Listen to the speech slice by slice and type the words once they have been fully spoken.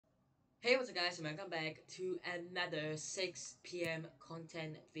Hey, what's up guys, and welcome back to another 6 p.m.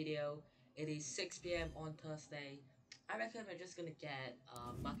 content video. It is 6 p.m. on Thursday. I reckon we're just gonna get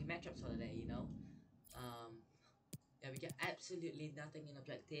market matchups for the day, Um, yeah, we get absolutely nothing in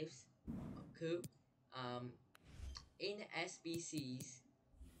objectives. Cool. Um, in SBCs,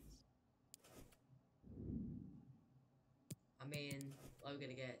 I mean, what are we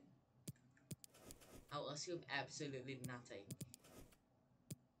gonna get? I'll assume absolutely nothing.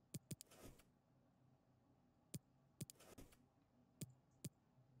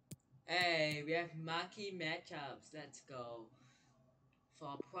 Hey, we have marquee matchups. Let's go.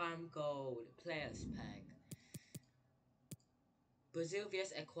 For Prime Gold Players Pack. Brazil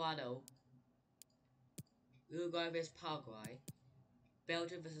vs Ecuador. Uruguay vs Paraguay.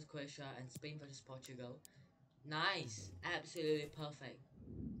 Belgium vs Croatia. And Spain vs Portugal. Nice. Absolutely perfect.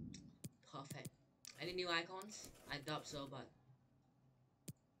 Perfect. Any new icons? I doubt so, but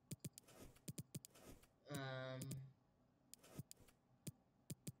um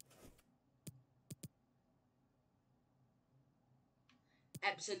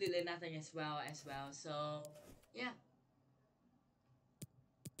absolutely nothing as well. So yeah,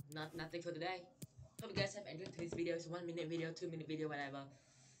 nothing for today. Hope you guys have enjoyed today's video. It's 1 minute video, 2 minute video, whatever.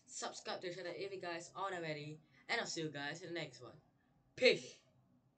 Subscribe to the channel if you guys aren't already, and I'll see you guys in the next one. Peace.